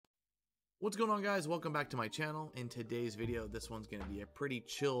What's going on, guys? Welcome back to my channel. In today's video, this one's going to be a pretty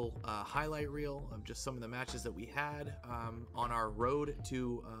chill highlight reel of just some of the matches that we had on our road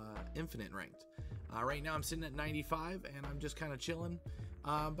to Infinite Ranked. Right now I'm sitting at 95 and I'm just kind of chilling,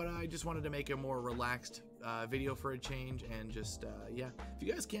 but I just wanted to make a more relaxed video for a change, and just yeah, if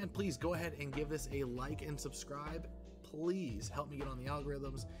you guys can, please go ahead and give this a like and subscribe. Please help me get on the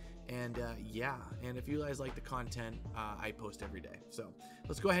algorithms. And yeah, and if you guys like the content, I post every day. So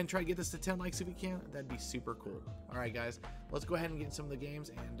let's go ahead and try to get this to 10 likes if we can. That'd be super cool. All right, guys, let's go ahead and get in some of the games,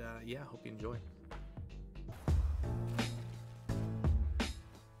 and yeah, hope you enjoy.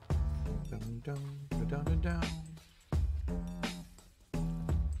 Dun, dun, dun, dun, dun, dun.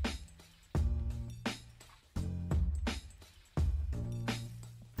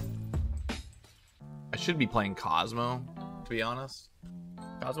 I should be playing Cosmo, to be honest.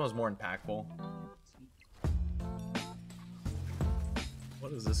 Cosmo's more impactful.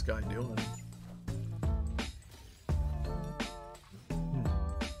 What is this guy doing?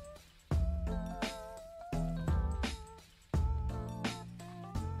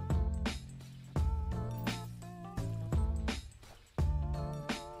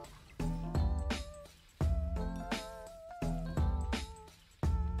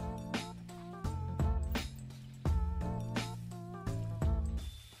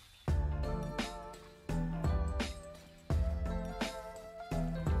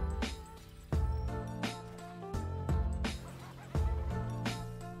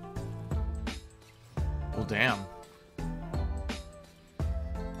 Well, damn.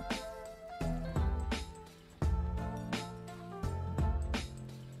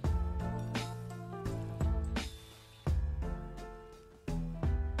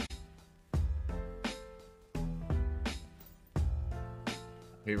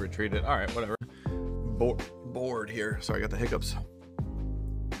 He retreated. All right, whatever. Bored here. Sorry, I got the hiccups.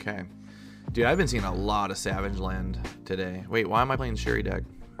 Okay. Dude, I've been seeing a lot of Savage Land today. Wait, why am I playing Sherry deck?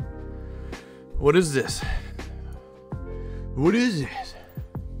 What is this? What is this?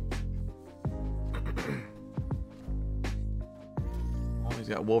 Oh, he's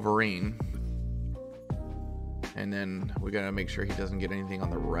got Wolverine. And then we gotta make sure he doesn't get anything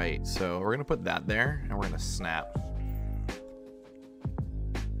on the right. So we're gonna put that there and we're gonna snap.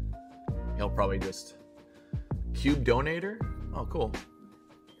 He'll probably just cube donator. Oh, cool.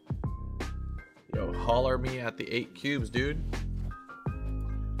 Yo, holler me at the 8 cubes, dude.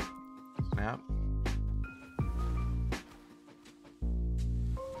 Snap.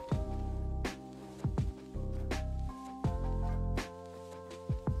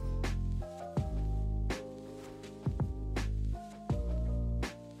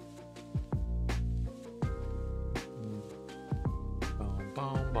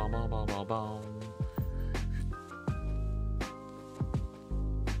 Boom, boom, boom, boom, boom, boom.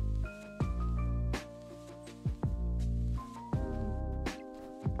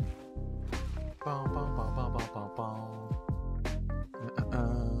 Boom, boom, boom, boom, boom, boom, boom.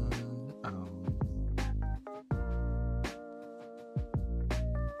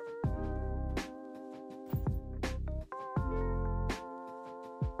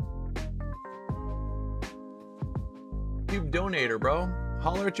 Cube donator, bro.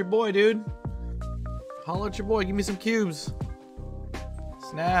 Holler at your boy, dude. Holler at your boy. Give me some cubes.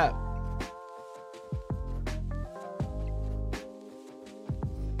 Snap.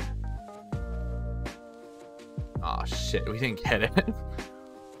 Oh shit, we didn't get it.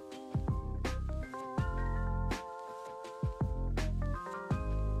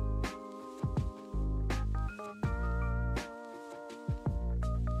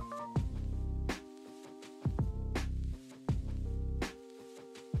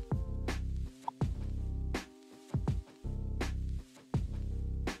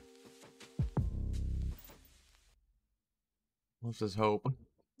 Let's just hope.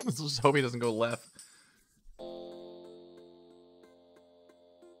 Let's just hope he doesn't go left.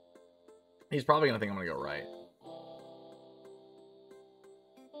 He's probably gonna think I'm gonna go right.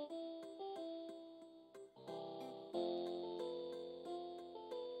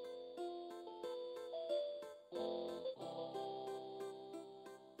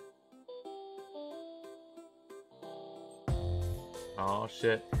 Oh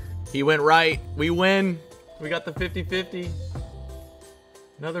shit. He went right. We win. We got the 50-50.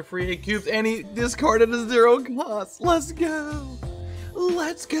 Another free 8 cubes, and he discarded a 0 cost. Let's go.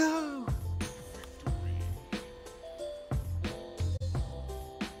 Let's go.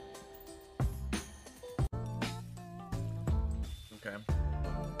 Okay.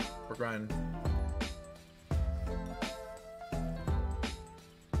 We're grinding.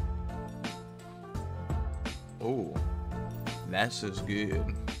 Oh, this is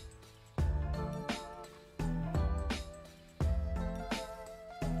good.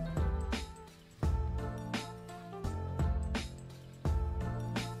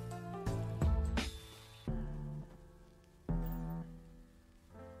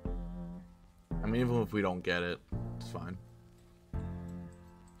 mean, even if we don't get it, it's fine.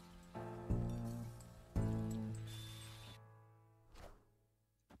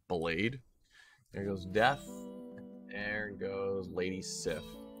 Blade. There goes Death. There goes Lady Sif.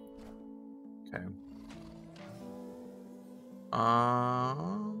 Okay.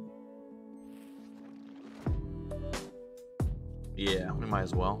 Yeah, we might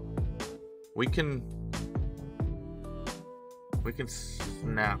as well. We can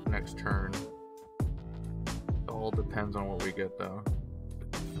snap next turn. It all depends on what we get though.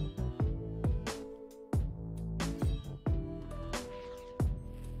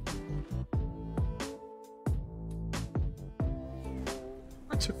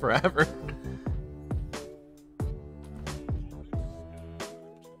 It took forever.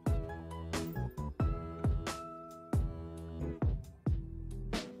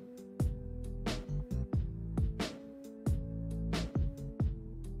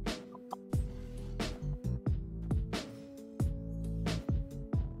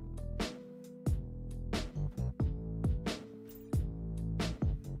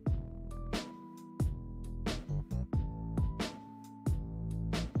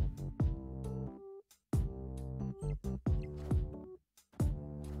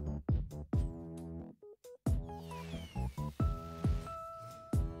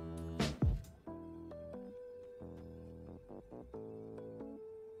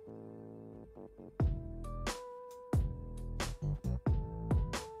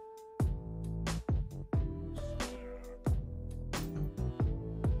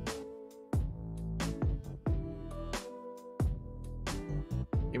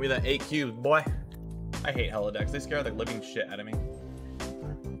 Give me that 8 cubes, boy. I hate holodecks. They scare the living shit out of me.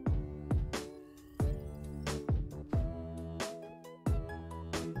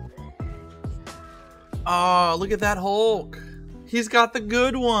 Oh, look at that Hulk. He's got the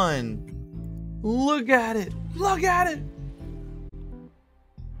good one. Look at it. Look at it.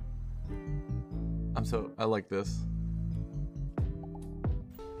 I like this.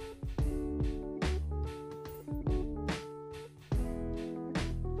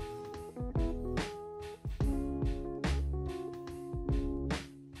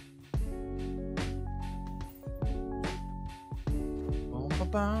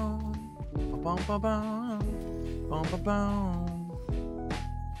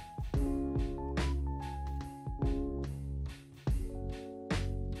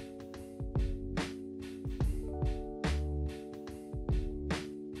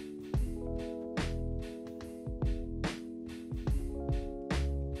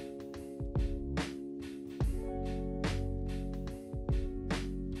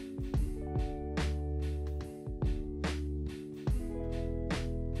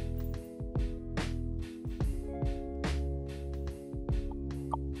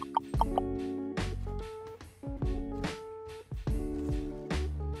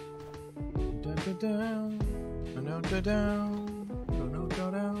 Down, down, down, down,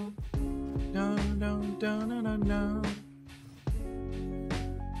 down, down, down, down, down, down.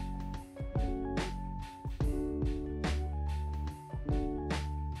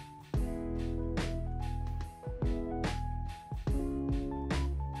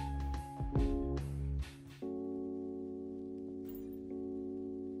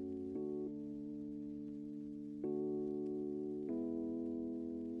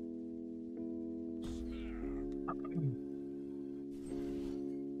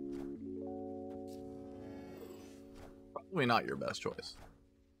 Probably not your best choice.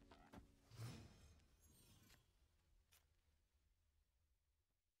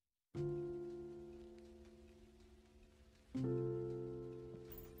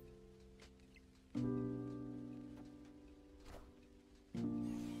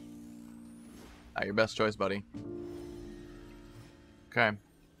 Not your best choice, buddy. Okay.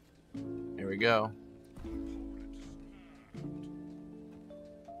 Here we go.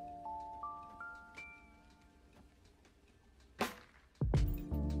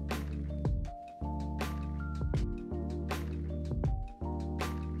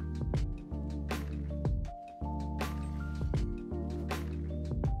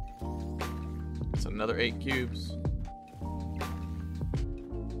 It's another 8 cubes.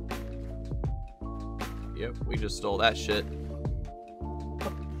 Yep, we just stole that shit.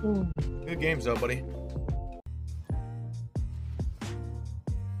 Good games though, buddy.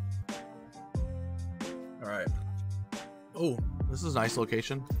 Alright. Oh, this is a nice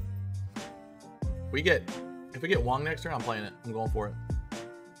location. If we get Wong next turn, I'm playing it. I'm going for it.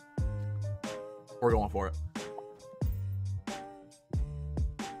 We're going for it.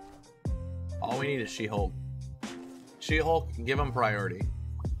 All we need is She-Hulk. She-Hulk, give him priority.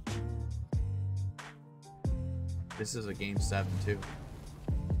 This is a game 7 too.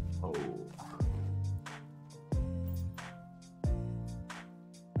 Oh.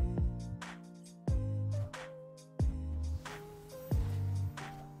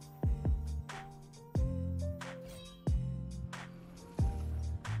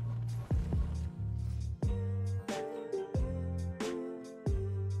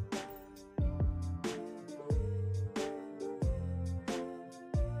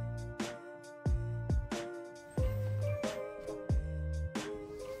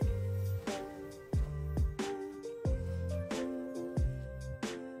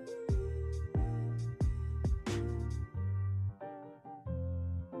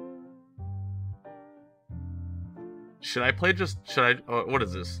 Should I play just, what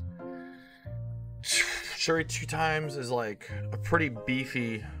is this? Shuri 2 times is like a pretty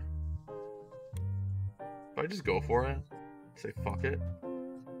beefy. Do I just go for it? Say fuck it?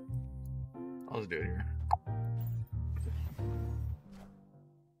 I'll just do it here.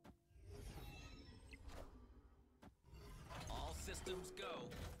 All systems go.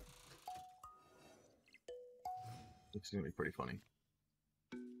 It's gonna be pretty funny.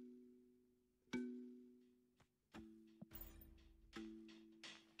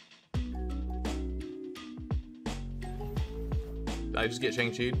 Did I just get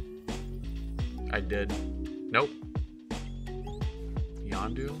Shang-Chi? I did. Nope.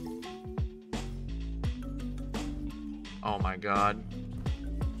 Yondu? Oh my god.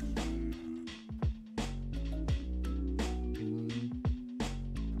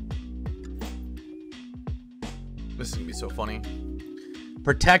 This is gonna be so funny.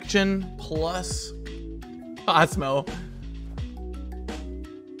 Protection plus Cosmo.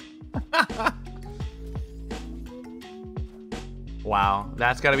 Wow,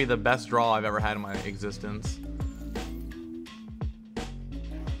 that's got to be the best draw I've ever had in my existence.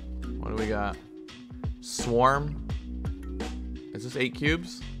 What do we got? Swarm. Is this 8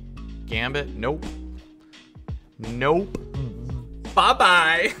 cubes? Gambit? Nope. Nope.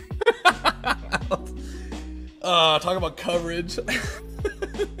 Bye-bye. Talk about coverage.